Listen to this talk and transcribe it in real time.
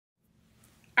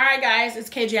Hi guys, it's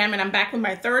KJM and I'm back with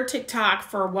my third TikTok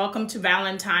for Welcome to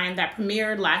Valentine that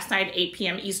premiered last night at 8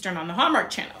 p.m. Eastern on the Hallmark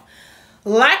channel.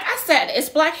 Like I said, it's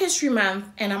Black History Month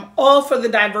and I'm all for the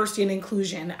diversity and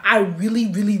inclusion. I really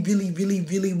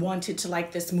wanted to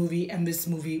like this movie and this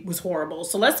movie was horrible.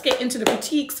 So let's get into the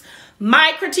critiques,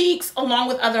 my critiques, along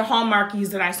with other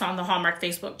Hallmarkies that I saw on the Hallmark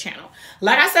Facebook channel.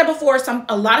 Like I said before,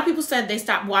 a lot of people said they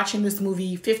stopped watching this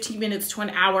movie 15 minutes to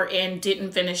an hour in,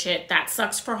 didn't finish it. That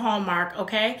sucks for Hallmark,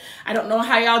 okay? I don't know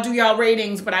how y'all do y'all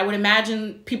ratings, but I would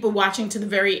imagine people watching to the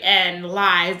very end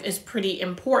live is pretty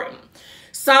important.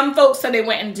 Some folks said they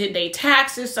went and did their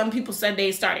taxes. Some people said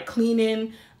they started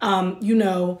cleaning.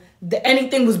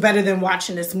 Anything was better than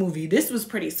watching this movie. This was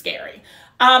pretty scary.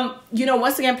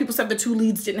 Once again, people said the two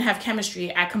leads didn't have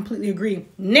chemistry. I completely agree.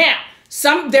 Now,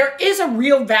 there is a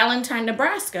real Valentine,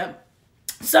 Nebraska.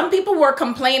 Some people were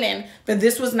complaining that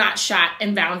this was not shot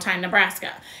in Valentine,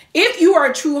 Nebraska. If you are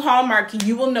a true Hallmarkie,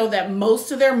 you will know that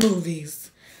most of their movies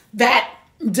that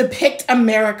depict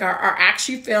America are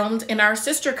actually filmed in our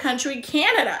sister country,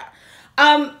 Canada.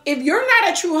 If you're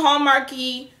not a true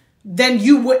Hallmarkie, then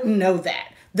you wouldn't know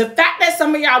that. The fact that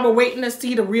some of y'all were waiting to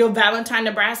see the real Valentine,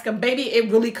 Nebraska, baby, it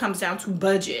really comes down to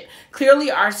budget. Clearly,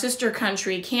 our sister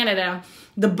country, Canada,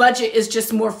 the budget is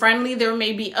just more friendly. There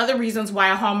may be other reasons why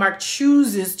Hallmark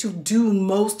chooses to do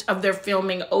most of their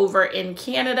filming over in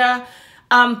Canada.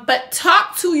 But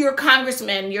talk to your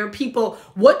congressmen, your people,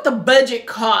 what the budget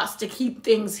costs to keep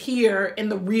things here in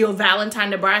the real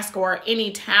Valentine, Nebraska, or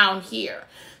any town here.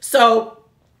 So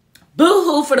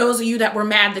boo-hoo for those of you that were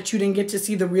mad that you didn't get to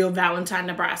see the real Valentine,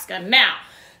 Nebraska. Now,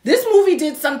 this movie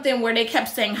did something where they kept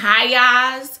saying hi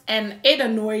yas, and it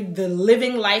annoyed the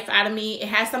living life out of me. It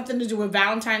has something to do with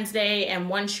Valentine's Day, and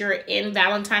once you're in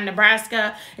Valentine,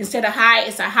 Nebraska, instead of hi,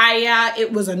 it's a hi ya.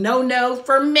 It was a no-no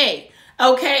for me.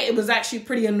 Okay, it was actually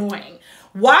pretty annoying.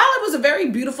 While it was a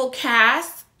very beautiful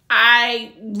cast,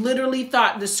 I literally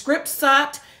thought the script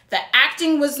sucked. The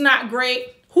acting was not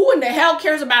great. Who in the hell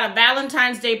cares about a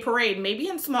Valentine's Day parade? Maybe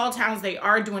in small towns they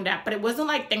are doing that, but it wasn't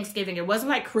like Thanksgiving. It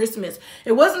wasn't like Christmas.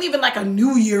 It wasn't even like a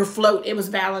New Year float. It was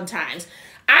Valentine's.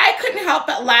 I couldn't help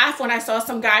but laugh when I saw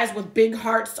some guys with big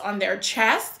hearts on their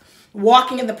chests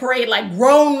walking in the parade like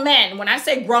grown men. When I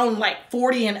say grown, like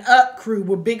 40 and up crew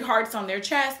with big hearts on their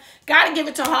chest. Gotta give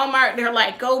it to Hallmark. They're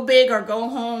like, go big or go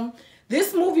home.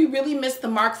 This movie really missed the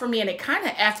mark for me, and it kind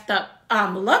of effed up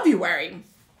Loveuary.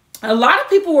 A lot of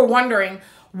people were wondering,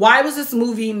 why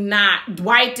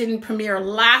it didn't premiere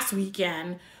last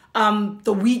weekend,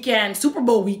 Super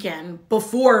Bowl weekend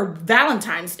before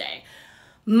Valentine's Day.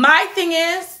 My thing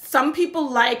is, some people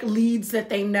like leads that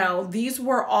they know. These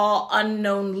were all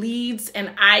unknown leads,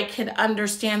 and I could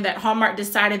understand that Hallmark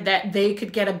decided that they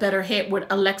could get a better hit with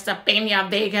Alexa Peña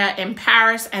Vega in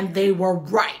Paris, and they were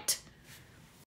right.